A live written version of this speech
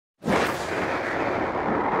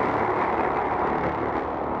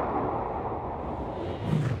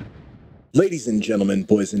Ladies and gentlemen,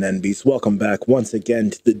 boys and NBs, welcome back once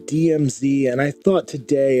again to the DMZ, and I thought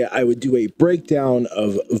today I would do a breakdown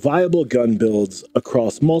of viable gun builds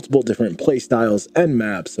across multiple different playstyles and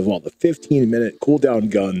maps of all the 15-minute cooldown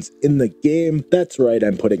guns in the game. That's right,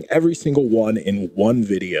 I'm putting every single one in one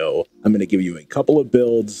video. I'm going to give you a couple of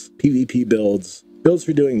builds, PvP builds, builds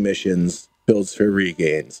for doing missions, builds for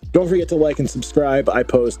regains. Don't forget to like and subscribe. I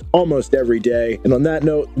post almost every day. And on that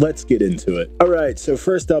note, let's get into it. All right, so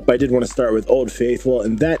first up, I did want to start with Old Faithful,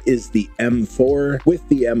 and that is the M4. With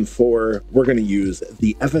the M4, we're going to use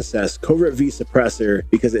the FSS Covert V Suppressor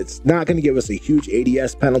because it's not going to give us a huge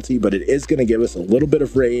ADS penalty, but it is going to give us a little bit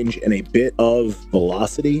of range and a bit of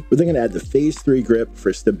velocity. We're then going to add the Phase 3 grip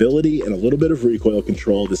for stability and a little bit of recoil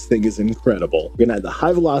control. This thing is incredible. We're going to add the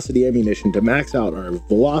high velocity ammunition to max out our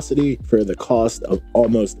velocity for the cost of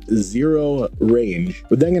almost zero range.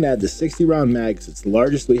 We're then going to add the 60 round mag because it's the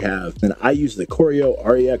largest we have. Then I use the Corio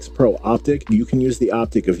REX Pro optic. You can use the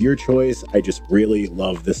optic of your choice. I just really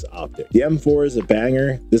love this optic. The M4 is a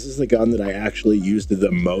banger. This is the gun that I actually used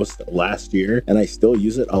the most last year, and I still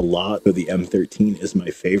use it a lot, though the M13 is my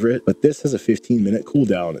favorite. But this has a 15-minute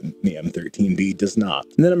cooldown, and the M13B does not.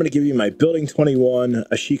 And then I'm going to give you my Building 21,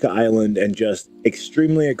 Ashika Island, and just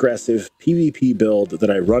extremely aggressive PvP build that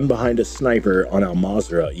I run behind a sniper on Al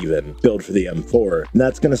Mazrah even, build for the M4. And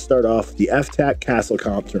that's going to start off the FTAC Castle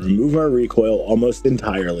Comp to remove our recoil almost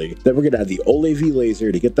entirely. Then we're going to add the OLAV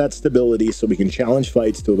laser to get that stability so we can challenge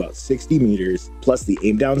fights to about 60 meters, plus the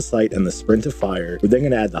aim down sight and the sprint to fire. We're then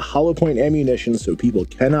going to add the hollow point ammunition so people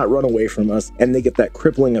cannot run away from us, and they get that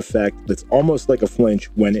crippling effect that's almost like a flinch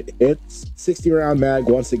when it hits. 60 round mag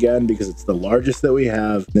once again because it's the largest that we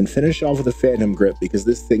have. Then finish off with a phantom grip because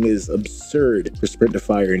this thing is absurd for sprint to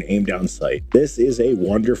fire and aim down sight. This is a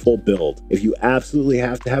wonderful build. If you absolutely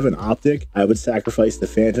have to have an optic, I would sacrifice the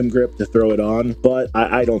phantom grip to throw it on, but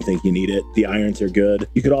I don't think you need it. The irons are good.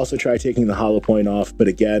 You could also try taking the hollow point off, but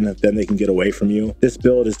again, then they can get away from you. This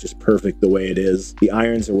build is just perfect the way it is. The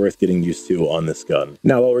irons are worth getting used to on this gun.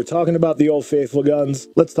 Now, while we're talking about the Old Faithful guns,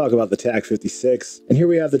 let's talk about the TAC 56. And here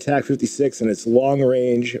we have the TAC 56 and its long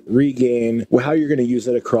range, regain, how you're going to use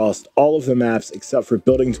it across all of the maps except for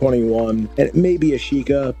Building 21, and it may be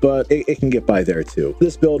Ashika, but it can get by there too.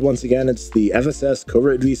 This build, once again, it's the FSS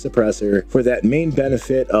Covert V Suppressor for that main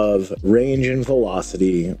benefit of range and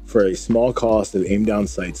velocity for a small cost of aim down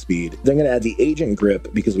sight speed. Then I'm going to add the Agent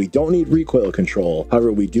Grip because we don't need recoil control.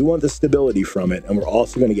 However, we do want the stability from it, and we're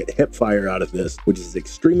also going to get hip fire out of this, which is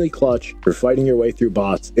extremely clutch for fighting your way through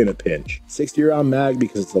bots in a pinch. 60 round mag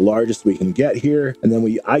because it's the largest we can get here, and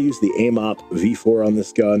then I use the AIM-OP V4 on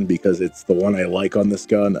this gun because it's the one I like on this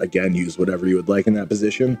gun. Again, use whatever you would like in that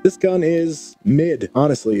position. This gun is mid.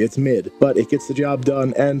 Honestly, it's mid, but it gets the job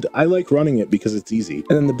done, and I like running it because it's easy.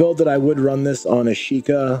 And then the build that I would run this on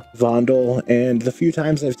Ashika, Vondel, and the few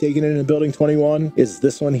times I've taken it in Building 21 is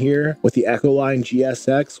this one here with the Echoline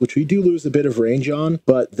GSX, which we do lose a bit of range on,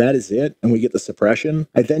 but that is it, and we get the suppression.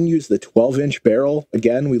 I then use the 12-inch barrel.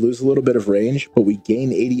 Again, we lose a little bit of range, but we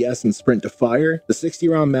gain ADS and sprint to fire. The 60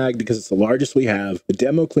 round mag because it's the largest we have. The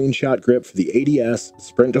demo clean shot grip for the ADS,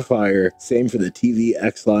 sprint to fire. Same for the TV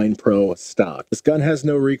X-Line Pro stock. This gun has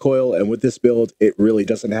no recoil, and with this build, it really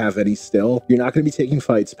doesn't have any still. You're not going to be taking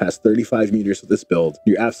fights past 35 meters with this build.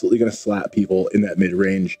 You're absolutely going to slap people in that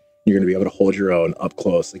mid-range. You're going to be able to hold your own up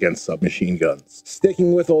close against submachine guns.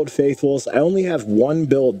 Sticking with Old Faithfuls, I only have one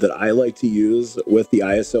build that I like to use with the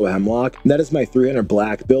ISO Hemlock, and that is my 300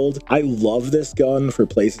 Black build. I love this gun for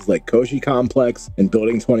places like Koji Complex and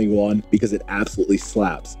Building 21 because it absolutely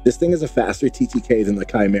slaps. This thing is a faster TTK than the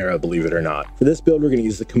Chimera, believe it or not. For this build, we're going to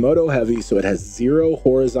use the Komodo Heavy, so it has zero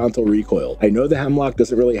horizontal recoil. I know the Hemlock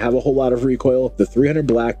doesn't really have a whole lot of recoil. The 300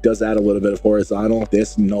 Black does add a little bit of horizontal.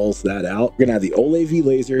 This nulls that out. We're going to have the OLAV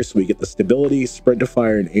laser, so we get the stability, sprint to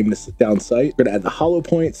fire, and aim to down sight. We're going to add the hollow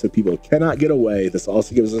point so people cannot get away. This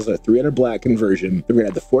also gives us a 300 Black conversion. Then we're going to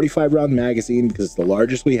add the 45 round magazine because it's the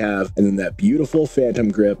largest we have, and then that beautiful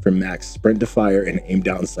phantom grip for max sprint to fire and aim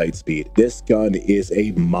down sight speed. This gun is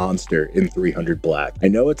a monster in 300 Black. I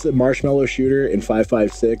know it's a marshmallow shooter in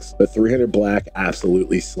 5.56, but 300 Black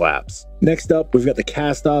absolutely slaps. Next up, we've got the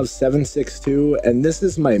Kastov 7.62, and this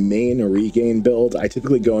is my main regain build. I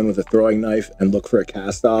typically go in with a throwing knife and look for a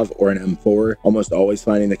Kastov or an M4, almost always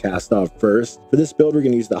finding the Kastov first. For this build, we're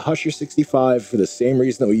going to use the Husher 65 for the same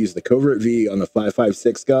reason that we use the Covert V on the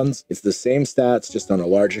 5.56 guns. It's the same stats, just on a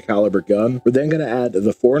larger caliber gun. We're then going to add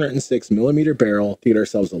the 406mm barrel to get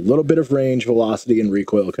ourselves a little bit of range, velocity, and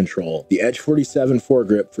recoil control. The Edge 47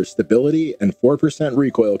 foregrip for stability and 4%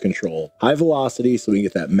 recoil control. High velocity so we can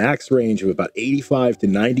get that max range range of about 85 to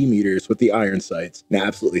 90 meters with the iron sights and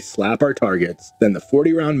absolutely slap our targets. Then the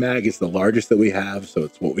 40 round mag is the largest that we have, so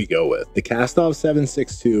it's what we go with. The Cast-Off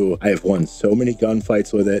 7.62, I have won so many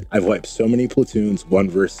gunfights with it. I've wiped so many platoons 1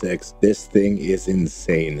 versus 6. This thing is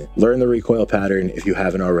insane. Learn the recoil pattern if you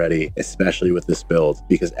haven't already, especially with this build,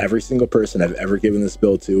 because every single person I've ever given this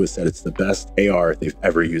build to has said it's the best AR they've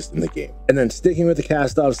ever used in the game. And then sticking with the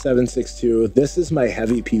Cast-Off 7.62, this is my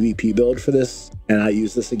heavy PvP build for this, and I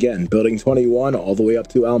use this again, building 21 all the way up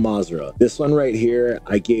to Al Mazrah. This one right here,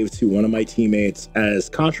 I gave to one of my teammates as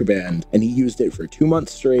contraband, and he used it for 2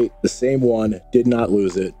 months straight. The same one, did not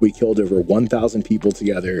lose it. We killed over 1,000 people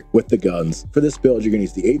together with the guns. For this build, you're gonna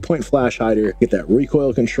use the 8-point flash hider, get that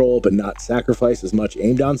recoil control, but not sacrifice as much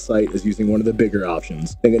aim down sight as using one of the bigger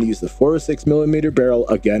options. I'm gonna use the 406mm barrel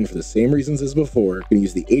again for the same reasons as before. I'm gonna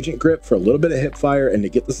use the agent grip for a little bit of hip fire and to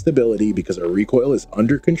get the stability because our recoil is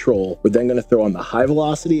under control. We're then gonna throw on the high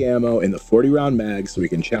velocity ammo in the 40 round mag so we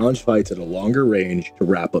can challenge fights at a longer range to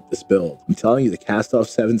wrap up this build. I'm telling you, the Cast-Off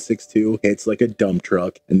 7.62 hits like a dump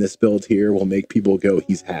truck, and this build here will make people go,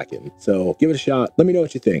 he's hacking. So give it a shot. Let me know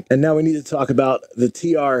what you think. And now we need to talk about the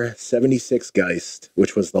TR-76 Geist,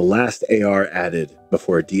 which was the last AR added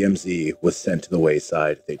before DMZ was sent to the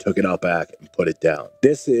wayside. They took it out back and put it down.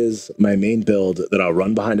 This is my main build that I'll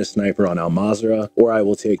run behind a sniper on Al Mazrah, or I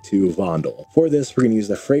will take to Vondel. For this, we're going to use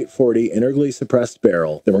the Freight 40 integrally suppressed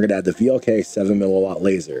barrel. Then we're going to add the VLK 7mm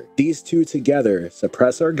laser. These two together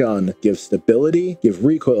suppress our gun, give stability, give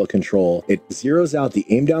recoil control. It zeroes out the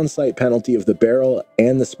aim down sight penalty of the barrel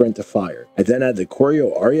and the sprint to fire. I then add the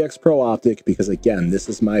Corio REX Pro optic because, again, this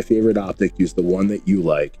is my favorite optic. Use the one that you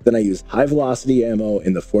like. Then I use high velocity ammo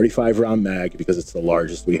in the 45 round mag because it's the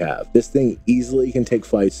largest we have. This thing easily can take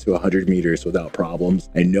fights to 100 meters without problems.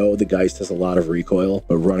 I know the Geist has a lot of recoil,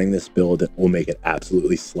 but running this build will make it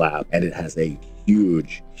absolutely slap, and it has a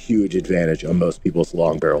huge advantage on most people's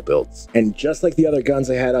long barrel builds. And just like the other guns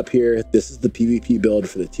I had up here, this is the PvP build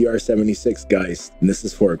for the TR-76 Geist, and this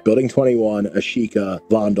is for building 21, Ashika,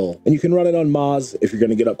 Vondel, and you can run it on Maz if you're going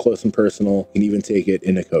to get up close and personal. You can even take it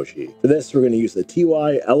in Nikoshi. For this, we're going to use the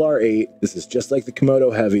TY LR8. This is just like the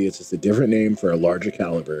Komodo Heavy, it's just a different name for a larger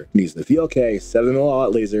caliber. We use the VLK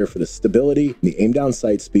 7mm laser for the stability and the aim down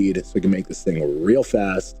sight speed, so we can make this thing real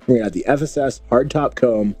fast. We're going to add the FSS hardtop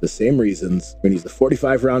comb, the same reasons. We're going to use the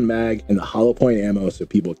 45 round mag and the hollow point ammo so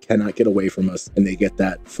people cannot get away from us and they get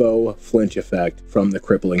that faux flinch effect from the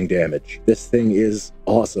crippling damage. This thing is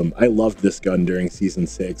awesome. I loved this gun during season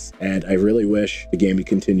 6, and I really wish the game had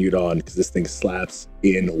continued on because this thing slaps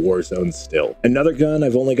in Warzone still. Another gun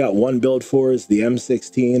I've only got one build for is the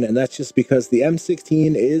M16, and that's just because the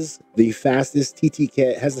M16 is the fastest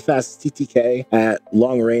TTK, has the fastest TTK at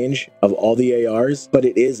long range of all the ARs, but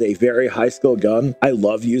it is a very high skill gun. I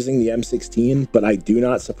love using the M16, but I do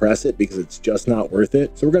not suppress it because it's just not worth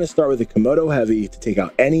it. So we're going to start with the Komodo Heavy to take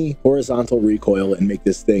out any horizontal recoil and make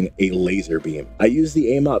this thing a laser beam. I use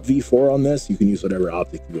the AIM-OP V4 on this. You can use whatever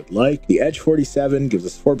optic you would like. The Edge 47 gives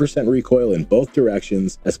us 4% recoil in both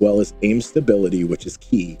directions, as well as aim stability, which is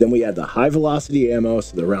key. Then we add the high velocity ammo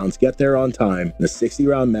so the rounds get there on time, and the 60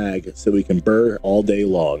 round mag so we can burr all day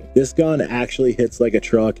long. This gun actually hits like a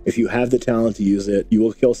truck. If you have the talent to use it, you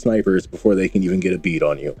will kill snipers before they can even get a beat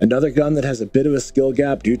on you. Another gun that has a bit of a skill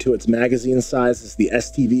gap due to its magazine size is the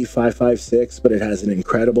STV 556, but it has an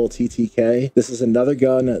incredible TTK. This is another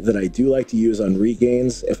gun that I do like to use on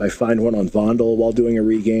regains. If I find one on Vondel while doing a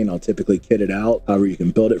regain, I'll typically kit it out. However, you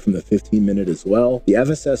can build it from the 15-minute as well. The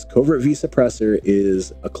FSS Covert V Suppressor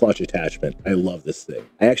is a clutch attachment. I love this thing.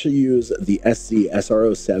 I actually use the SC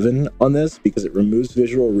SR07 on this because it removes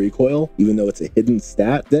visual recoil, even though it's a hidden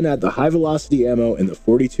stat. Then add the high velocity ammo in the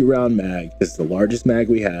 42 round mag. This is the largest mag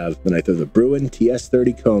we have. Then I throw the Bruin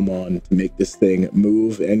TS30 comb on to make this thing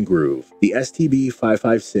move and groove. The STB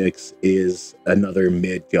 556 is another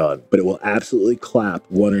mid gun, but it will absolutely clap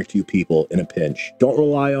one or two people in a pinch. Don't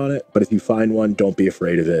rely on it, but if you find one, don't be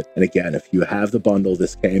afraid of it. And again, if you have the bundle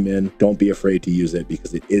this came in, don't be afraid to use it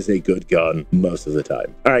because it is a good gun most of the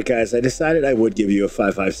time. All right, guys, I decided I would give you a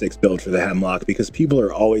 556 build for the Hemlock because people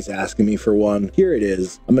are always asking me for one. Here it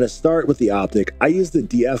is. I'm going to start with the optic. I use the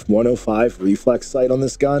DF105 reflex sight on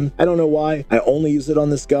this gun. I don't know why. I only use it on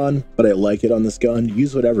this gun, but I like it on this gun.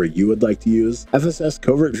 Use whatever you would like to use. FSS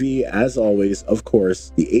Covert V, as always, of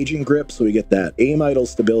course. The agent grip, so we get that aim idle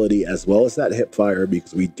stability as well as that hip fire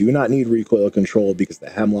because we do not need recoil control because the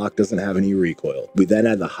Hemlock doesn't have any recoil. We then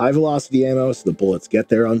add the high velocity ammo so the bullets get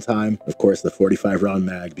there on time. Of course, the 45 round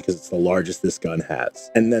mag because it's the largest this gun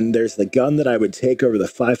has. And then there's the gun that I would take over the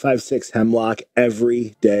 556 Hemlock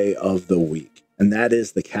every day of the week, and that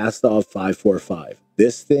is the Cast-Off 545.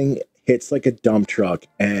 This thing hits like a dump truck,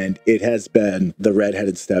 and it has been the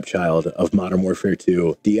redheaded stepchild of Modern Warfare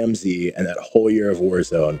 2, DMZ, and that whole year of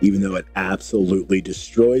Warzone, even though it absolutely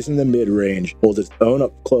destroys in the mid-range, holds its own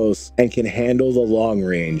up close, and can handle the long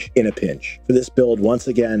range in a pinch. For this build, once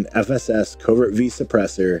again, FSS Covert V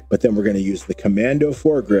suppressor, but then we're going to use the Commando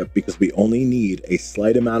foregrip because we only need a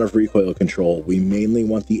slight amount of recoil control. We mainly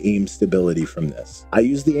want the aim stability from this. I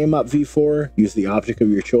use the aim up V4, use the optic of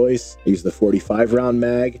your choice. I use the 45 round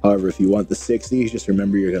mag. However, if you want the 60, just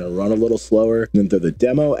remember you're going to run a little slower. And then throw the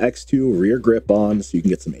demo X2 rear grip on so you can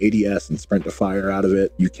get some ADS and sprint to fire out of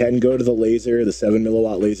it. You can go to the laser, the 7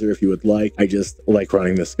 milliwatt laser if you would like. I just like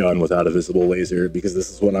running this gun without a visible laser because this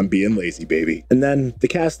is when I'm being lazy, baby. And then the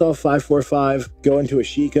cast off 545, go into a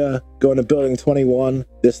Sheikah, go into building 21.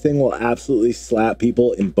 This thing will absolutely slap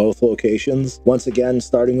people in both locations. Once again,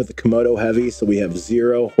 starting with the Komodo heavy, so we have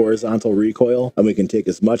 0 horizontal recoil, and we can take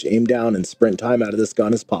as much aim down and sprint time out of this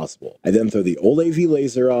gun as possible. I then throw the old AV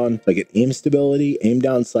laser on, so I get aim stability, aim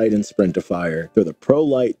down sight, and sprint to fire. Throw the Pro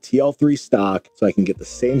Light TL3 stock, so I can get the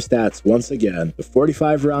same stats once again. The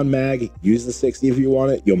 45 round mag, use the 60 if you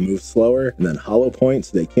want it, you'll move slower, and then hollow point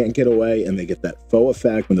so they can't get away, and they get that faux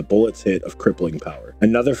effect when the bullets hit of crippling power.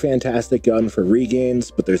 Another fantastic gun for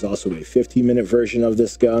regains, but there's also a 15-minute version of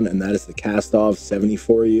this gun, and that is the cast-off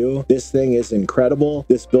 74U. This thing is incredible.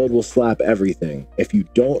 This build will slap everything. If you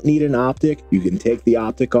don't need an optic, you can take the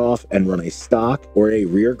optic off and run a stock or a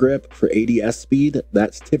rear grip for ADS speed.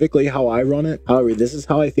 That's typically how I run it. However, this is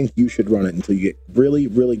how I think you should run it until you get really,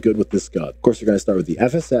 really good with this gun. Of course, we're going to start with the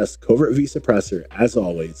FSS Covert V suppressor, as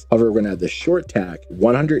always. However, we're going to add the short tack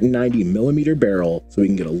 190 millimeter barrel so we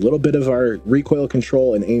can get a little bit of our recoil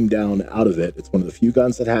control and aim down out of it. It's one of the few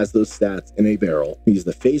guns that has those stats in a barrel. We use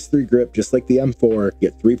the phase 3 grip just like the M4,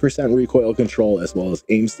 get 3% recoil control as well as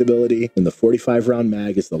aim stability, and the 45 round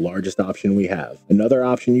mag is the largest option we have. Another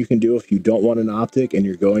option you can do if you don't want an optic and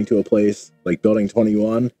you're going to a place like building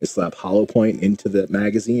 21 is slap hollow point into the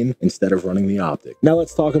magazine instead of running the optic. Now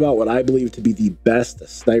let's talk about what I believe to be the best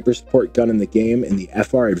sniper support gun in the game in the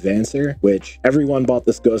FR Advancer, which everyone bought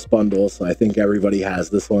this Ghost bundle, so I think everybody has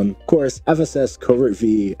this one. Of course, FSS Covert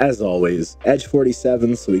V, as always, Edge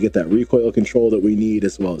 47, so we get that recoil control that we need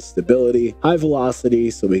as well as stability, high velocity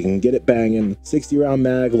so we can get it banging, 60 round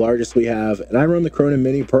mag, largest we have, and I run the Cronin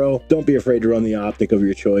Mini Pro. Don't be afraid to run the optic of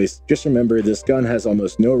your choice. Just remember this gun has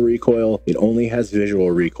almost no recoil. It only has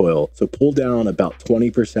visual recoil, so pull down about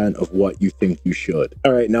 20% of what you think you should.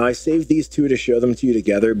 All right, now I saved these two to show them to you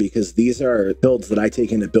together because these are builds that I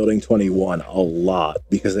take into building 21 a lot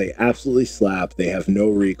because they absolutely slap, they have no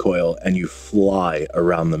recoil, and you fly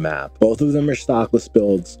around the map. Both of them are stockless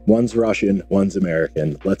builds. One's Russian, one's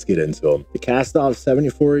American. Let's get into them. The cast-off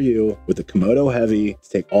 74U with the Komodo heavy to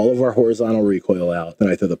take all of our horizontal recoil out. Then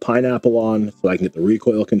I throw the pineapple on so I can get the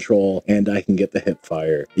recoil control and I can get the hip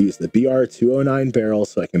fire. I use the BR209 barrel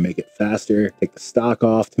so I can make it faster, take the stock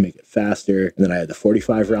off to make it faster, and then I had the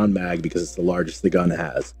 45 round mag because it's the largest the gun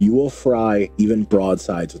has. You will fry even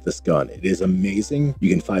broadsides with this gun. It is amazing. You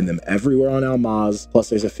can find them everywhere on Almaz, plus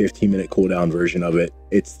there's a 15-minute cooldown version of it.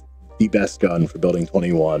 It's the best gun for building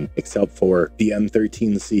 21, except for the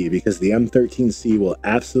M13C, because the M13C will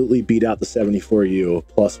absolutely beat out the 74U,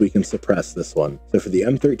 plus we can suppress this one. So for the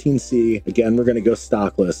M13C, again, we're going to go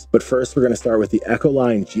stockless, but first we're going to start with the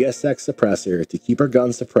Echoline GSX suppressor to keep our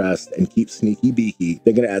gun suppressed and keep sneaky beaky.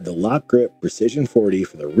 Then going to add the lock grip Precision 40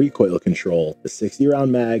 for the recoil control, the 60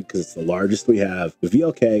 round mag because it's the largest we have, the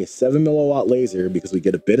VLK 7 milliwatt laser because we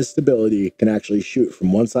get a bit of stability, can actually shoot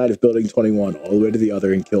from one side of building 21 all the way to the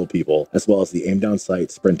other and kill people, as well as the aim down sight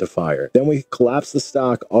sprint to fire. Then we collapse the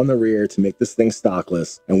stock on the rear to make this thing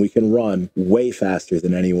stockless, and we can run way faster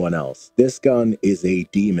than anyone else. This gun is a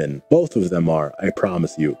demon. Both of them are, I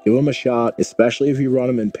promise you. Give them a shot, especially if you run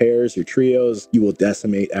them in pairs or trios, you will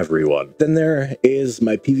decimate everyone. Then there is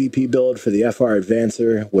my PvP build for the FR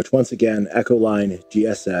Advancer, which once again, Echoline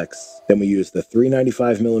GSX. Then we use the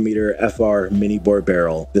 395mm FR mini bore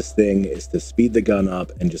barrel. This thing is to speed the gun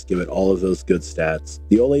up and just give it all of those good stats.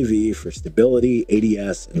 The OLAV for stability,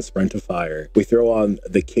 ADS, and sprint to fire. We throw on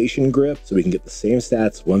the Cation grip so we can get the same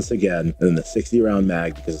stats once again, and then the 60 round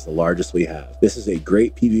mag because it's the largest we have. This is a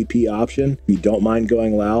great PvP option. If you don't mind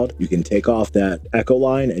going loud, you can take off that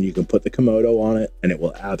Echoline and you can put the Komodo on it, and it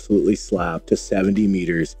will absolutely slap to 70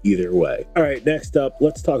 meters either way. All right, next up,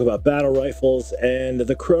 let's talk about battle rifles and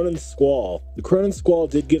the Cronin Squall. The Cronin Squall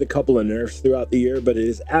did get a couple of nerfs throughout the year, but it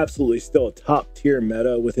is absolutely still a top tier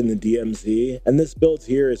meta within the DMZ, and this build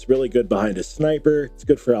here is is really good behind a sniper. It's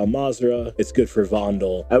good for Al-Mazrah. It's good for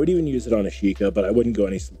Vandal. I would even use it on a Sheikah, but I wouldn't go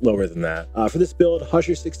any lower than that. For this build,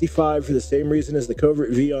 Husher 65 for the same reason as the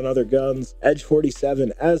Covert V on other guns. Edge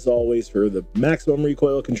 47, as always, for the maximum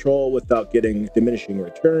recoil control without getting diminishing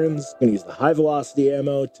returns. I'm gonna use the high velocity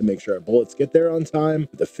ammo to make sure our bullets get there on time.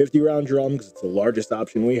 The 50-round drum, because it's the largest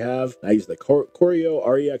option we have. I use the Corio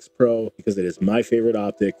REX Pro because it is my favorite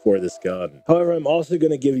optic for this gun. However, I'm also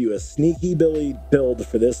going to give you a sneaky Billy build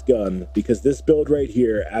for this gun because this build right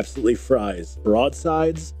here absolutely fries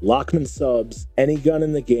broadsides, Lockman subs, any gun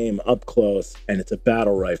in the game up close, and it's a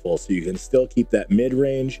battle rifle, so you can still keep that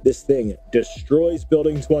mid-range. This thing destroys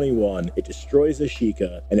Building 21, it destroys a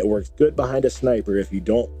Sheikah, and it works good behind a sniper if you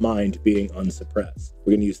don't mind being unsuppressed.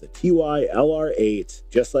 We're going to use the TY LR8,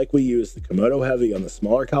 just like we use the Komodo Heavy on the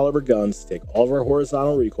smaller caliber guns to take all of our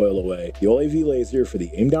horizontal recoil away. The OAV laser for the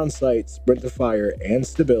aim down sight, sprint to fire, and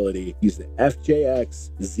stability. Use the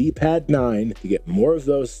FJX Z-Pad 9 to get more of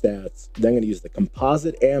those stats. Then I'm going to use the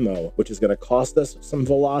composite ammo, which is going to cost us some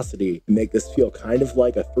velocity to make this feel kind of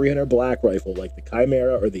like a 300 black rifle like the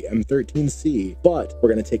Chimera or the M13C, but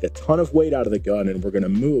we're going to take a ton of weight out of the gun and we're going to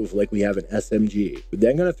move like we have an SMG. We're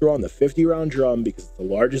then going to throw on the 50-round drum because it's the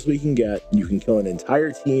largest we can get. You can kill an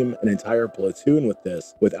entire team, an entire platoon with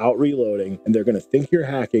this without reloading, and they're going to think you're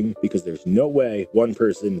hacking because there's no way one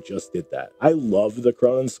person just did that. I love the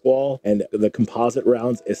Cronin Squall and the composite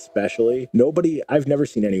rounds especially. I've never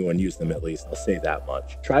seen anyone use them, at least, I'll say that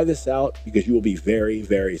much. Try this out because you will be very,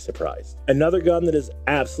 very surprised. Another gun that is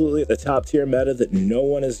absolutely at the top tier meta that no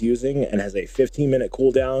one is using and has a 15-minute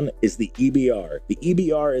cooldown is the EBR. The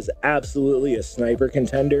EBR is absolutely a sniper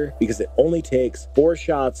contender because it only takes 4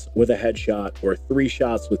 shots with a headshot or 3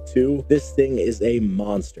 shots with 2. This thing is a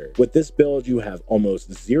monster. With this build, you have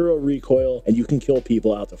almost 0 recoil and you can kill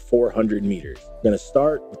people out to 400 meters. I'm going to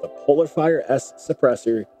start with the Polar Fire S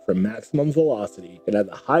suppressor for maximum velocity. Gonna have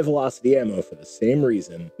the high velocity ammo for the same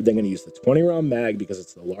reason. We're then gonna use the 20-round mag because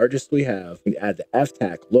it's the largest we have. We add the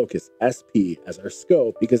FTAC Locus SP as our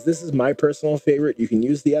scope because this is my personal favorite. You can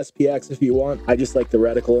use the SPX if you want. I just like the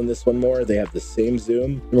reticle in this one more. They have the same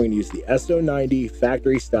zoom. And we're gonna use the SO90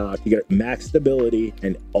 factory stock to get max stability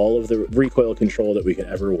and all of the recoil control that we could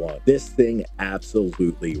ever want. This thing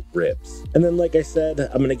absolutely rips. And then, like I said,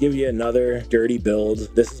 I'm gonna give you another dirty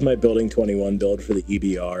build. This is my Building 21 build for the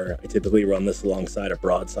EBR. I typically run this alongside a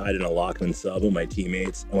broadside and a Lockman sub with my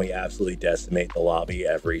teammates, and we absolutely decimate the lobby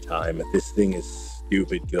every time. This thing is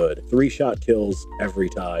stupid good. 3-shot kills every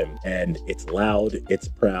time, and it's loud, it's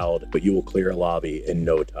proud, but you will clear a lobby in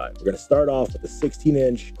no time. We're going to start off with a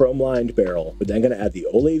 16-inch chrome-lined barrel. We're then going to add the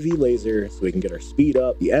OAV laser so we can get our speed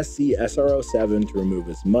up, the SC SR07 to remove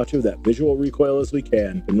as much of that visual recoil as we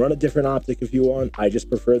can. You can run a different optic if you want. I just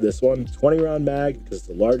prefer this one. 20-round mag because it's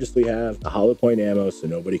the largest we have, the hollow point ammo so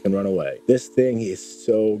nobody can run away. This thing is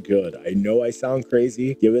so good. I know I sound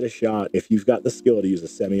crazy. Give it a shot if you've got the skill to use a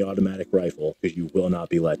semi-automatic rifle because you will not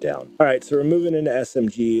be let down. All right, so we're moving into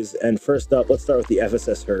SMGs, and first up, let's start with the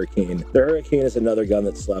FSS Hurricane. The Hurricane is another gun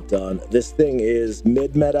that's slept on. This thing is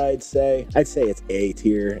mid-meta, I'd say. I'd say it's A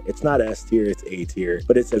tier. It's not S tier, it's A tier,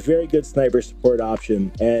 but it's a very good sniper support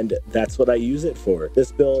option, and that's what I use it for.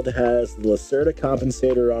 This build has the Lacerda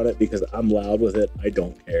compensator on it because I'm loud with it. I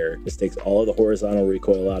don't care. This takes all of the horizontal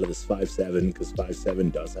recoil out of this 5.7 because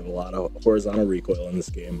 5.7 does have a lot of horizontal recoil in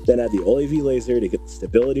this game. Then add the OAV laser to get the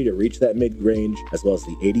stability to reach that mid-range, as well as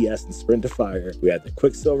the ADS and sprint to fire. We add the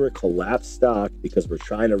Quicksilver collapse stock because we're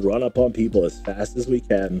trying to run up on people as fast as we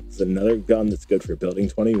can. It's another gun that's good for Building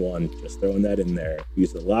 21, just throwing that in there. We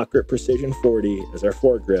use the Lock Grip Precision 40 as our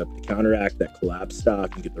foregrip to counteract that collapse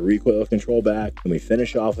stock and get the recoil control back. And we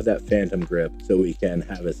finish off with that Phantom Grip so we can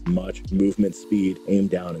have as much movement speed, aim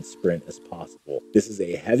down, and sprint as possible. This is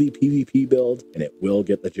a heavy PvP build and it will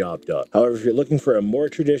get the job done. However, if you're looking for a more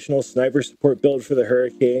traditional sniper support build for the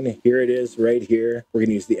Hurricane, here it is right here. We're going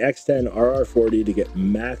to use the X10 RR40 to get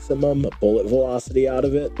maximum bullet velocity out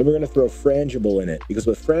of it. Then we're going to throw Frangible in it because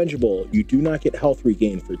with Frangible, you do not get health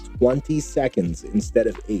regain for 20 seconds instead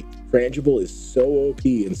of 8. Frangible is so OP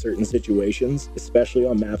in certain situations, especially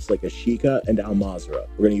on maps like Ashika and Al-Mazrah.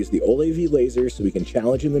 We're going to use the OAV laser so we can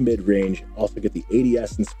challenge in the mid-range, also get the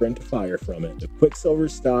ADS and sprint to fire from it. The Quicksilver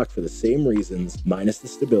stock for the same reasons, minus the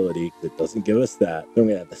stability, because it doesn't give us that. Then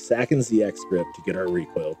we're going to have the SAC and ZX grip to get our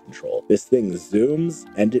recoil control. This thing zooms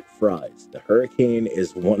and it fries. The Hurricane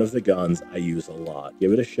is one of the guns I use a lot.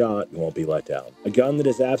 Give it a shot, you won't be let down. A gun that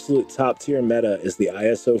is absolute top tier meta is the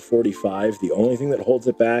ISO 45. The only thing that holds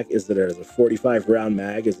it back is that it has a 45 round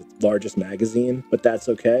mag as its largest magazine, but that's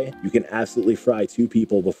okay. You can absolutely fry 2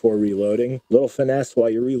 people before reloading. Little finesse while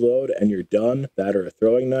you reload and you're done. That or a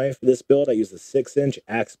throwing knife. For this build, I use a 6-inch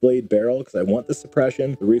axe blade barrel because I want the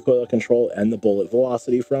suppression, the recoil control, and the bullet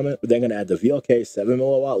velocity from it. We're then going to add the VLK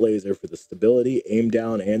 7mm laser for the stability, aim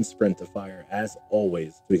down, and sprint to fire as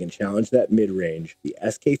always, so we can challenge that mid-range. The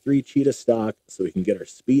SK3 Cheetah stock so we can get our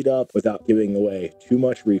speed up without giving away too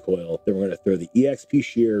much recoil. Then we're going to throw the EXP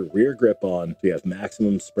shear rear grip on so we have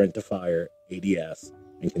maximum sprint to fire, ADS,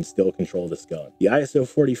 and can still control this gun. The ISO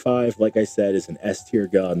 45, like I said, is an S tier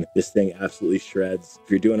gun. This thing absolutely shreds.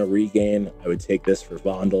 If you're doing a regain, I would take this for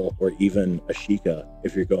Vondel or even a Sheikah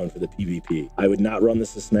if you're going for the PvP. I would not run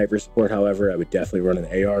this as sniper support, however. I would definitely run an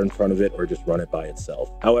AR in front of it or just run it by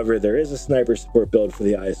itself. However, there is a sniper support build for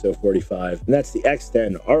the ISO 45, and that's the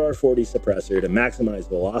X10 RR40 suppressor to maximize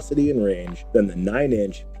velocity and range, then the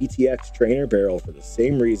 9-inch PTX trainer barrel for the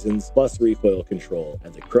same reasons, plus recoil control.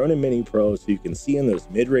 Add the Cronin Mini Pro so you can see in those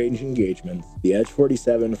mid-range engagements, the Edge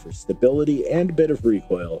 47 for stability and a bit of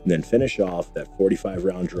recoil, and then finish off that 45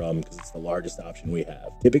 round drum because it's the largest option we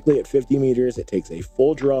have. Typically at 50 meters, it takes a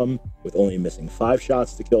full drum with only missing 5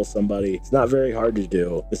 shots to kill somebody. It's not very hard to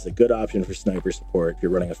do. This is a good option for sniper support. If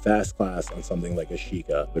you're running a fast class on something like a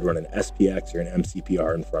Sheikah, would run an SPX or an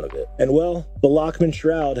MCPR in front of it. And well, the Lockman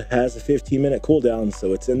Shroud has a 15-minute cooldown,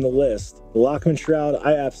 so it's in the list. The Lockman Shroud,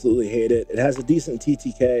 I absolutely hate it. It has a decent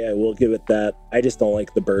TTK, I will give it that. I just don't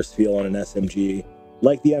like the burst feel on an SMG.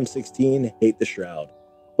 Like the M16, hate the Shroud.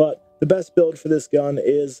 But the best build for this gun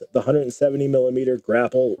is the 170mm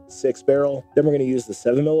grapple 6-barrel. Then we're going to use the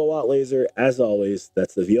 7mm laser, as always.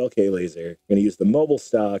 That's the VLK laser. We're going to use the mobile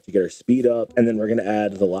stock to get our speed up, and then we're going to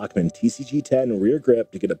add the Lockman TCG10 rear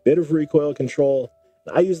grip to get a bit of recoil control.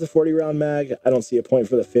 I use the 40 round mag. I don't see a point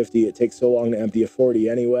for the 50. It takes so long to empty a 40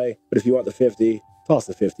 anyway. But if you want the 50, toss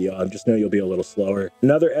the 50 on. Just know you'll be a little slower.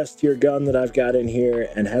 Another S tier gun that I've got in here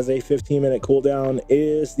and has a 15-minute cooldown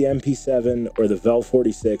is the MP7 or the Vel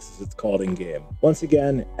 46 as it's called in game. Once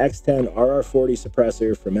again, X10 RR40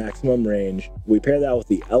 suppressor for maximum range. We pair that with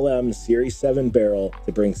the LM Series 7 barrel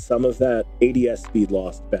to bring some of that ADS speed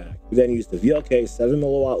lost back. We then use the VLK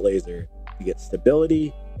 7mm laser to get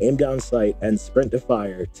stability, aim down sight, and sprint to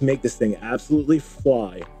fire to make this thing absolutely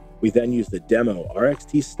fly. We then use the demo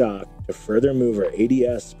RXT stock to further move our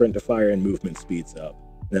ADS, sprint to fire, and movement speeds up.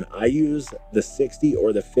 Then I use the 60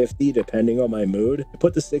 or the 50 depending on my mood. I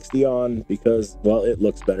put the 60 on because, well, it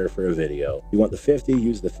looks better for a video. If you want the 50,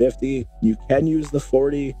 use the 50. You can use the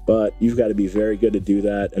 40, but you've got to be very good to do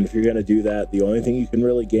that. And if you're going to do that, the only thing you can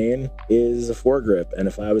really gain is a foregrip. And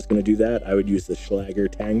if I was going to do that, I would use the Schlager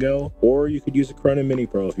Tango, or you could use a Cronin Mini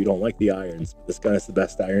Pro if you don't like the irons. This gun has the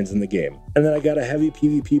best irons in the game. And then I got a heavy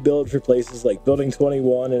PvP build for places like Building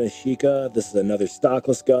 21 and a Sheikah. This is another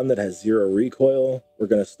stockless gun that has 0 recoil. We're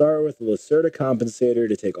going to start with the Lacerda compensator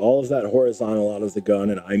to take all of that horizontal out of the gun,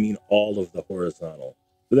 and I mean all of the horizontal.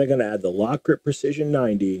 We're then going to add the Lock Grip Precision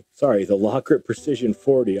 90, the Lock Grip Precision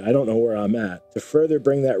 40, I don't know where I'm at, to further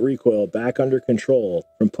bring that recoil back under control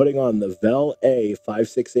from putting on the Vel A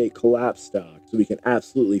 568 collapse stock so we can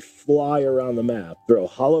absolutely fly around the map, throw a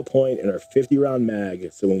hollow point in our 50 round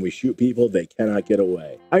mag so when we shoot people, they cannot get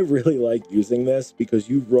away. I really like using this because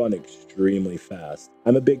you run extremely fast.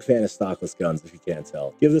 I'm a big fan of stockless guns, if you can't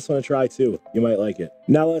tell. Give this one a try too, you might like it.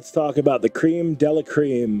 Now let's talk about the creme de la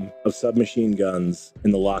creme of submachine guns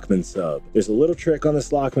in the Lockman sub. There's a little trick on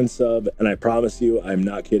this Lockman sub, and I promise you I'm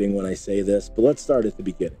not kidding when I say this, but let's start at the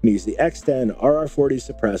beginning. We use the X10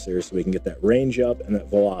 RR40 suppressor so we can get that range up and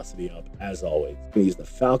that velocity up, as always. We use the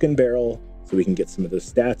Falcon barrel so we can get some of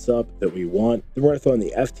those stats up that we want. Then we're going to throw in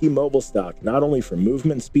the FT mobile stock, not only for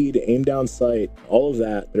movement speed, aim down sight, all of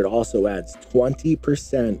that, but it also adds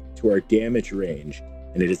 20% to our damage range.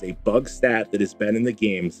 And it is a bug stat that has been in the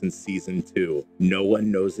game since Season 2. No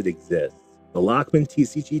one knows it exists. The Lockman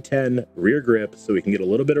TCG10 rear grip so we can get a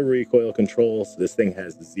little bit of recoil control so this thing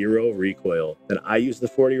has 0 recoil. Then I use the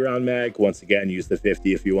 40 round mag. Once again, use the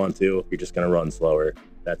 50 if you want to. You're just going to run slower.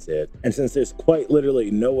 That's it. And since there's quite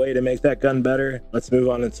literally no way to make that gun better, let's move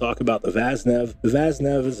on and talk about the Vaznev. The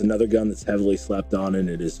Vaznev is another gun that's heavily slept on, and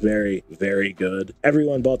it is very, very good.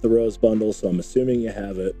 Everyone bought the Rose bundle, so I'm assuming you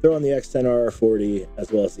have it. Throw on the X10 RR40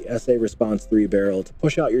 as well as the SA Response 3 barrel to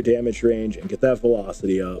push out your damage range and get that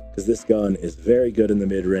velocity up, because this gun is very good in the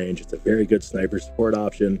mid-range. It's a very good sniper support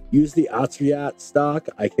option. Use the Atsriat stock.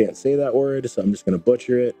 I can't say that word, so I'm just going to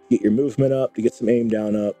butcher it. Get your movement up to get some aim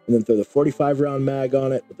down up, and then throw the 45 round mag on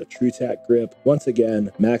on it with a true tack grip. Once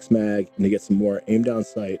again, max mag, and to get some more aim down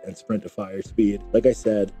sight and sprint to fire speed. Like I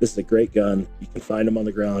said, this is a great gun. You can find them on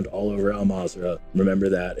the ground all over Al Mazrah. Remember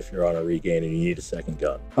that if you're on a regain and you need a second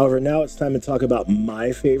gun. However, now it's time to talk about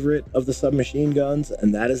my favorite of the submachine guns,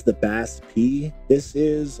 and that is the Bass P. This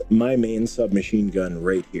is my main submachine gun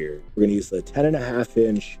right here. We're gonna use the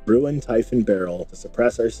 10.5-inch Bruin Typhon barrel to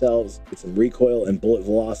suppress ourselves, get some recoil and bullet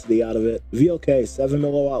velocity out of it. VLK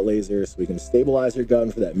 7mm laser so we can stabilize our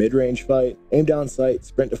gun for that mid-range fight, aim down sight,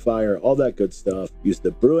 sprint to fire, all that good stuff. Use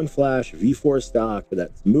the Bruin Flash V4 stock for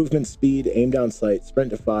that movement speed, aim down sight, sprint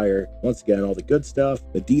to fire. Once again, all the good stuff.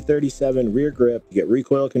 The D37 rear grip to get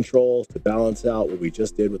recoil control to balance out what we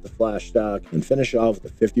just did with the flash stock, and finish off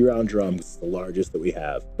with the 50-round drum because it's the largest that we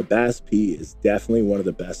have. The Bass P is definitely one of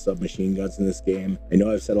the best submachine guns in this game. I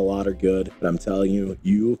know I've said a lot are good, but I'm telling you,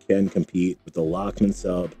 you can compete with the Lockman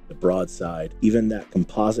sub, the broadside, even that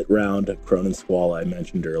composite round Cronin Squall I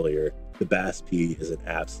mentioned earlier. The Bass P is an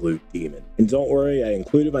absolute demon. And don't worry, I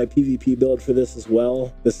included my PvP build for this as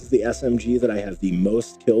well. This is the SMG that I have the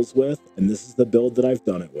most kills with, and this is the build that I've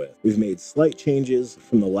done it with. We've made slight changes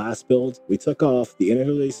from the last build. We took off the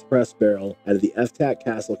internally suppressed barrel, added the FTAC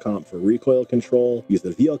Castle Comp for recoil control, used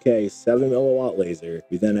the VLK 7mm laser.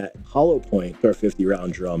 We then add hollow point to our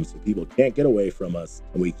 50-round drum so people can't get away from us,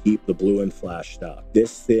 and we keep the blue and flash stock.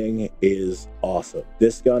 This thing is awesome.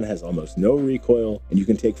 This gun has almost no recoil, and you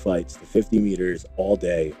can take fights to 50 meters all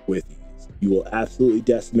day with ease. You will absolutely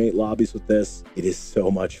decimate lobbies with this. It is so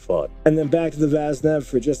much fun. And then back to the Vaznev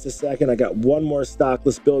for just a second. I got one more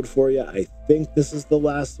stockless build for you. I think this is the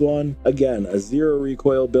last one. Again, a zero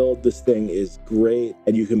recoil build. This thing is great,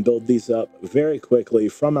 and you can build these up very quickly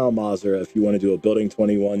from Al Mazrah if you want to do a building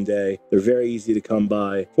 21 day. They're very easy to come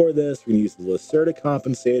by. For this, we're going to use the Lacerda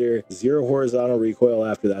compensator, zero horizontal recoil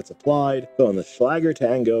after that's applied. Go on the Schlager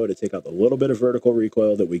Tango to take out the little bit of vertical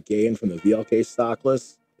recoil that we gained from the VLK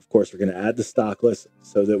stockless. Of course, we're going to add the stockless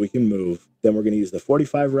so that we can move. Then we're going to use the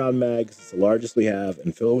 45-round mag, it's the largest we have,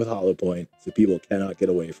 and fill it with hollow point so people cannot get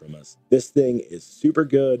away from us. This thing is super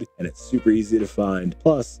good, and it's super easy to find.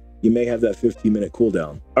 Plus, you may have that 15-minute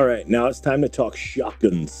cooldown. All right, now it's time to talk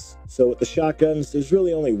shotguns. So with the shotguns, there's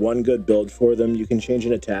really only one good build for them. You can change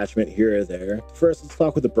an attachment here or there. First, let's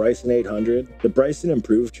talk with the Bryson 800. The Bryson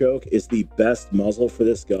Improved Choke is the best muzzle for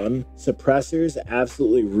this gun. Suppressors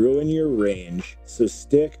absolutely ruin your range, so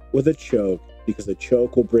stick with a choke, because a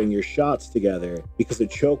choke will bring your shots together, because a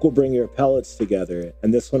choke will bring your pellets together,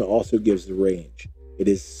 and this one also gives the range. It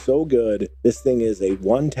is so good. This thing is a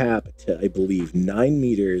 1-tap to, I believe, 9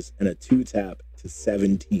 meters and a 2-tap to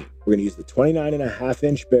 17. We're gonna use the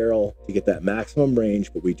 29.5-inch barrel to get that maximum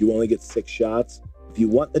range, but we do only get 6 shots. If you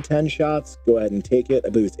want the 10 shots, go ahead and take it. I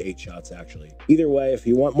believe it's 8 shots actually. Either way, if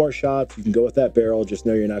you want more shots, you can go with that barrel. Just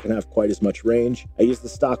know you're not gonna have quite as much range. I use the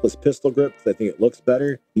stockless pistol grip because I think it looks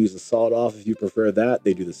better. Use the sawed off if you prefer that.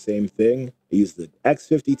 They do the same thing. I use the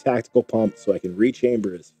X50 tactical pump so I can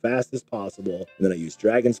rechamber as fast as possible. And then I use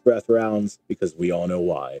Dragon's Breath rounds because we all know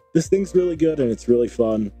why. This thing's really good and it's really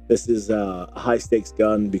fun. This is a high stakes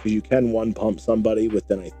gun because you can one pump somebody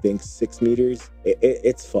within, I think, 6 meters.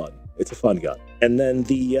 It's fun. It's a fun gun. And then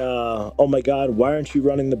the, oh my God, why aren't you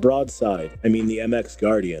running the broadside? I mean, the MX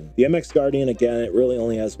Guardian. The MX Guardian, again, it really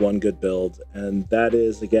only has one good build, and that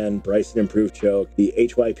is, again, Bryson Improved Choke, the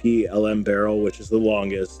HYP LM barrel, which is the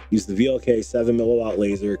longest. Use the VLK 7mm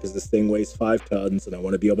laser because this thing weighs 5 tons, and I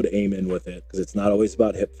want to be able to aim in with it because it's not always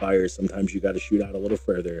about hip fire. Sometimes you got to shoot out a little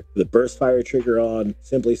further. The burst fire trigger on,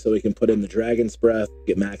 simply so we can put in the Dragon's Breath,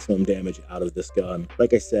 get maximum damage out of this gun.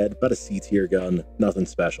 Like I said, about a C tier gun, nothing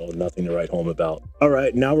special, nothing to write home about. All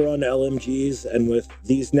right, now we're on to LMGs, and with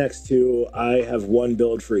these next two, I have one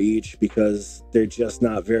build for each because they're just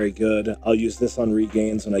not very good. I'll use this on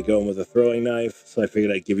regains when I go in with a throwing knife, so I figured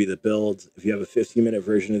I'd give you the build. If you have a 15-minute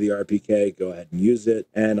version of the RPK, go ahead and use it.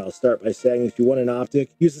 And I'll start by saying, if you want an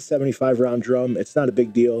optic, use the 75-round drum. It's not a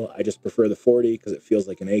big deal. I just prefer the 40 because it feels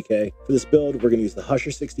like an AK. For this build, we're going to use the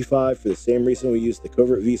Husher 65 for the same reason we used the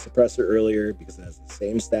Covert V suppressor earlier, because it has the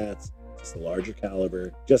same stats. It's the larger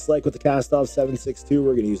caliber. Just like with the Cast-Off 7.62,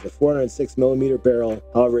 we're going to use the 406mm barrel.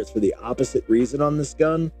 However, it's for the opposite reason on this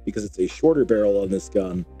gun, because it's a shorter barrel on this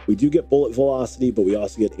gun. We do get bullet velocity, but we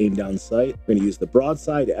also get aim down sight. We're going to use the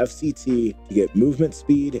broadside FCT to get movement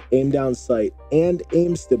speed, aim down sight, and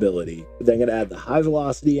aim stability. But then I'm going to add the high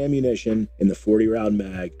velocity ammunition in the 40-round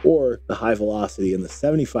mag, or the high velocity in the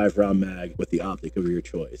 75-round mag with the optic of your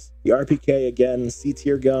choice. The RPK, again,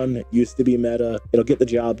 C-tier gun, used to be meta. It'll get the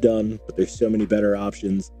job done, but there's so many better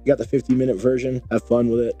options. You got the 50-minute version, have fun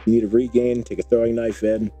with it. You need a regain, take a throwing knife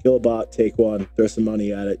in, kill a bot, take one, throw some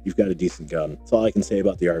money at it. You've got a decent gun. That's all I can say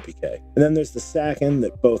about the RPK. RPK. And then there's the Sakin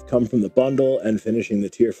that both come from the bundle and finishing the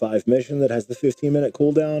tier 5 mission that has the 15-minute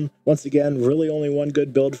cooldown. Once again, really only one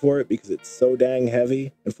good build for it because it's so dang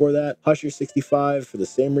heavy. And for that, Husher 65 for the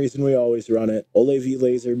same reason we always run it. Ole V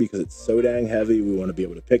laser because it's so dang heavy, we want to be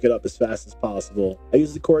able to pick it up as fast as possible. I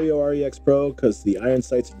use the Corio REX Pro because the iron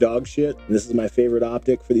sights are dog shit, and this is my favorite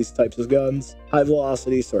optic for these types of guns. High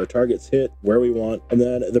velocity so our targets hit where we want. And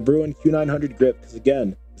then the Bruin Q900 grip because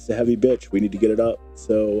again, it's a heavy bitch. We need to get it up.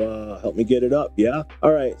 So help me get it up, yeah?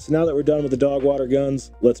 All right, so now that we're done with the dog water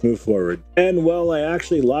guns, let's move forward. And well, I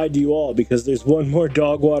actually lied to you all because there's one more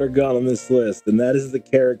dog water gun on this list, and that is the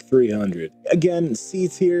Carrick 300. Again, C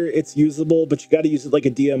tier, it's usable, but you got to use it like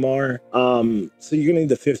a DMR. So you're gonna need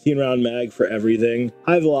the 15-round mag for everything.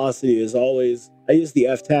 High velocity is always. I use the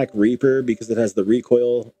FTAC Reaper because it has the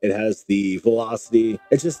recoil, it has the velocity.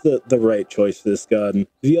 It's just the right choice for this gun.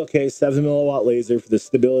 VLK 7mm laser for the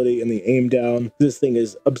stability and the aim down. This thing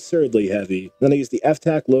is absurdly heavy. Then I use the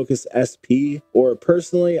FTAC Locus SP, or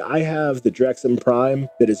personally, I have the Drexen Prime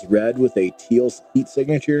that is red with a teal heat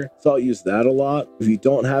signature, so I'll use that a lot. If you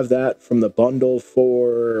don't have that from the bundle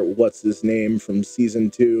for, what's his name, from Season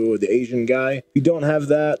 2, the Asian guy, if you don't have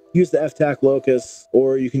that, use the FTAC Locus,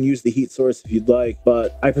 or you can use the heat source if you'd like,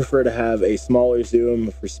 but I prefer to have a smaller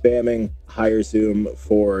zoom for spamming, higher zoom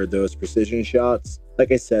for those precision shots.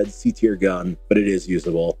 Like I said, C-tier gun, but it is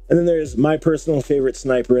usable. And then there's my personal favorite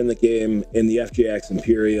sniper in the game in the FJX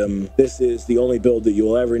Imperium. This is the only build that you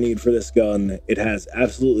will ever need for this gun. It has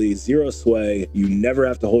absolutely zero sway. You never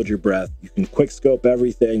have to hold your breath. You can quick scope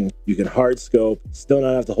everything. You can hard scope, still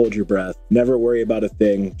not have to hold your breath. Never worry about a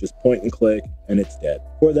thing. Just point and click and it's dead.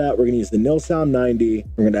 For that, we're gonna use the Nilsound 90.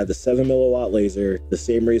 We're gonna add the 7mm laser, the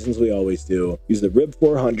same reasons we always do. Use the Rib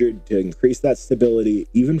 400 to increase that stability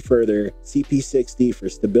even further. CP60 for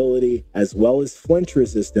stability, as well as flinch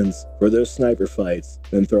resistance for those sniper fights.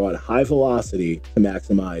 Then throw out high velocity to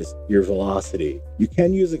maximize your velocity. You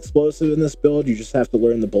can use explosive in this build, you just have to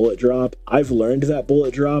learn the bullet drop. I've learned that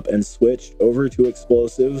bullet drop and switched over to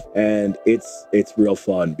explosive, and it's real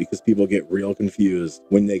fun because people get real confused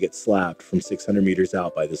when they get slapped from 600 meters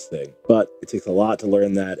out by this thing. But it takes a lot to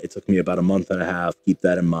learn that. It took me about a month and a half. Keep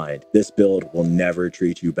that in mind. This build will never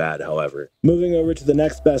treat you bad, however. Moving over to the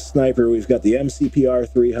next best sniper, we've got the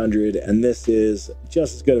MCPR 300, and this is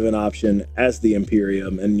just as good of an option as the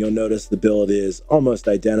Imperium, and you'll notice the build is almost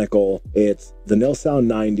identical. It's the Nilsound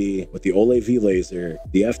 90 with the Ole V laser,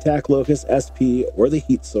 the FTAC Locus SP or the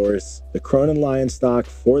heat source, the Cronin Lion stock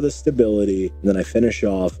for the stability, and then I finish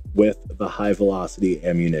off with the high velocity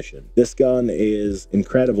ammunition. This gun is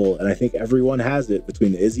incredible, and I think everyone has it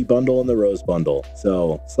between the Izzy bundle and the Rose bundle.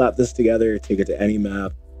 So slap this together, take it to any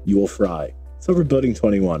map, you will fry. So for building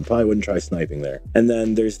 21, probably wouldn't try sniping there. And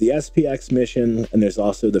then there's the SPX mission, and there's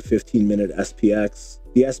also the 15-minute SPX.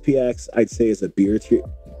 The SPX, I'd say, is a B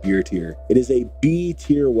tier. It is a B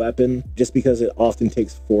tier weapon just because it often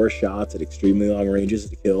takes 4 shots at extremely long ranges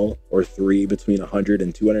to kill, or 3 between 100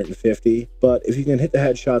 and 250. But if you can hit the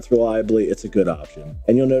headshots reliably, it's a good option.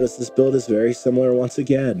 And you'll notice this build is very similar once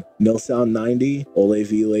again. Nilsound 90, Ole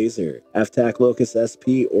V laser, FTAC Locus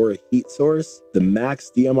SP or heat source, the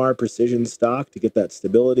max DMR precision stock to get that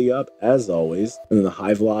stability up as always, and then the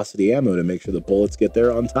high velocity ammo to make sure the bullets get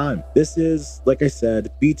there on time. This is, like I said,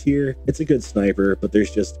 B tier. It's a good sniper, but there's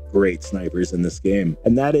just great snipers in this game,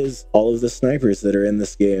 and that is all of the snipers that are in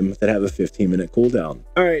this game that have a 15-minute cooldown.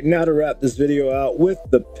 All right, now to wrap this video out with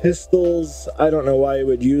the pistols. I don't know why you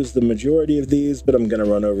would use the majority of these, but I'm gonna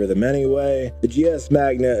run over them anyway. The GS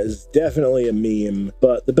Magna is definitely a meme,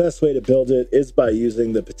 but the best way to build it is by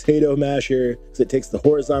using the potato masher because it takes the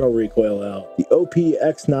horizontal recoil out. The OP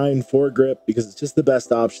X9 foregrip because it's just the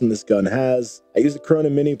best option this gun has. I use the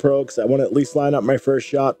Cronin Mini Pro because I want to at least line up my first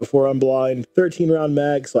shot before I'm blind. 13-round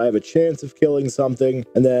mag, so I have a chance of killing something.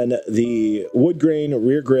 And then the wood grain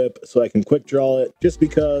rear grip, so I can quick draw it. Just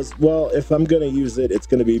because, well, if I'm going to use it, it's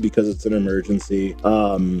going to be because it's an emergency. 2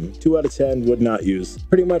 out of 10 would not use.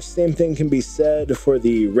 Pretty much same thing can be said for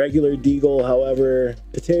the regular Deagle, however.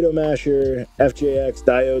 Potato masher, FJX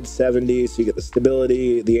diode 70, so you get the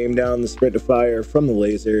stability, the aim down, the sprint to fire from the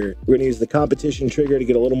laser. We're going to use the competition trigger to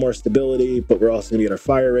get a little more stability, but we're also going to get our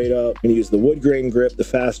fire rate up. We're going to use the wood grain grip to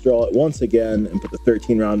fast draw it once again and put the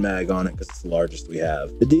 13-round mag on it because it's the largest we have.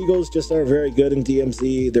 The Deagles just are very good in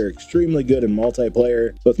DMZ. They're extremely good in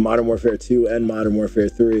multiplayer, both Modern Warfare 2 and Modern Warfare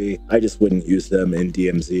 3. I just wouldn't use them in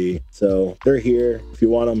DMZ. So they're here. If you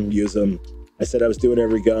want them, use them. I said I was doing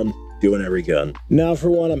every gun. Doing every gun. Now for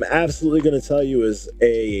one I'm absolutely going to tell you is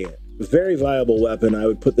a Very viable weapon. I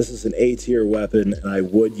would put this as an A tier weapon, and I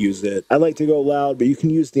would use it. I like to go loud, but you can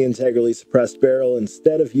use the integrally suppressed barrel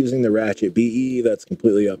instead of using the ratchet BE. That's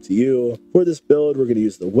completely up to you. For this build, we're going to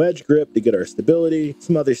use the wedge grip to get our stability,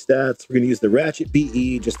 some other stats. We're going to use the ratchet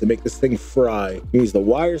BE just to make this thing fry. We're going to use the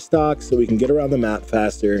wire stock so we can get around the map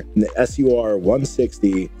faster, and the SUR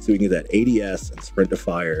 160 so we can get that ADS and sprint to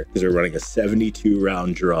fire because we're running a 72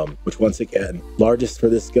 round drum, which once again, largest for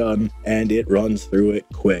this gun, and it runs through it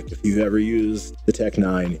quick. If you've ever used the Tech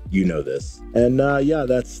 9, you know this. And yeah,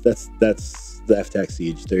 that's the FTech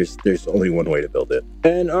Siege. There's only one way to build it.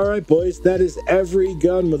 And all right, boys, that is every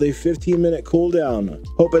gun with a 15-minute cooldown.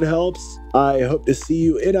 Hope it helps. I hope to see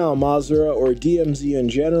you in Al Mazrah or DMZ in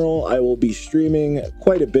general. I will be streaming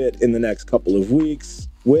quite a bit in the next couple of weeks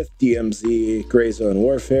with DMZ, Gray Zone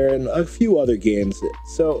Warfare, and a few other games.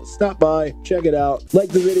 So stop by, check it out, like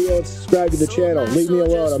the video, and subscribe to the channel. Leave me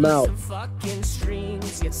alone, I'm out.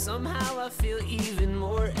 Yet somehow I feel even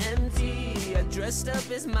more empty. I dressed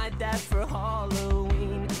up as my dad for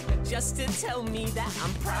Halloween, just to tell me that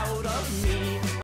I'm proud of me.